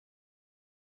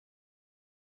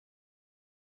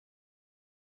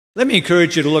Let me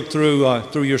encourage you to look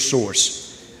through your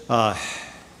source,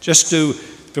 just to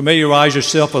familiarize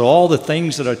yourself with all the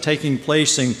things that are taking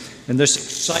place in this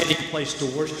exciting place to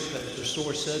worship, as the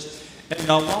source says. And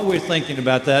while we're thinking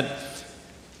about that,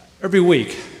 every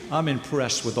week I'm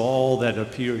impressed with all that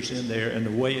appears in there and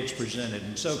the way it's presented.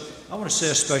 And so I want to say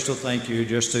a special thank you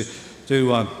just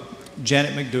to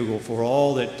Janet McDougall for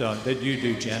all that you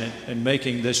do, Janet, in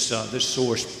making this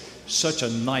source such a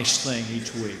nice thing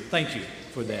each week. Thank you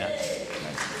for that.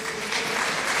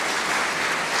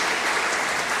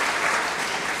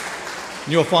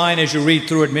 You'll find as you read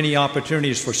through it many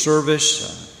opportunities for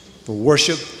service, for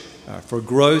worship, for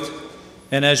growth.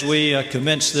 And as we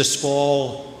commence this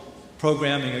fall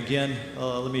programming again,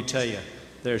 let me tell you,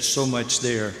 there's so much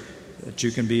there that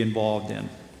you can be involved in.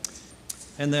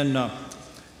 And then,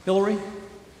 Hillary,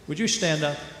 would you stand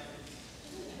up?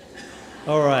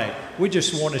 All right. We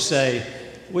want to say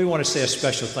a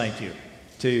special thank you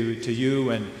to you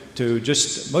and to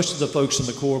just most of the folks in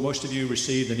the Corps. Most of you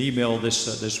received an email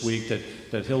this week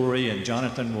that Hillary and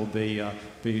Jonathan will be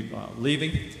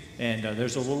leaving. And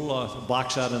there's a little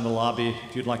box out in the lobby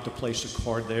if you'd like to place a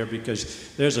card there,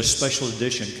 because there's a special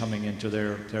edition coming into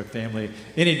their family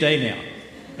any day now.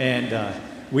 And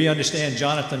we understand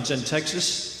Jonathan's in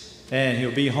Texas, and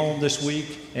he'll be home this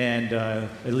week, and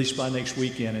at least by next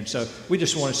weekend. And so we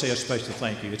just want to say a special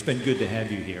thank you. It's been good to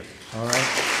have you here. All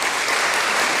right?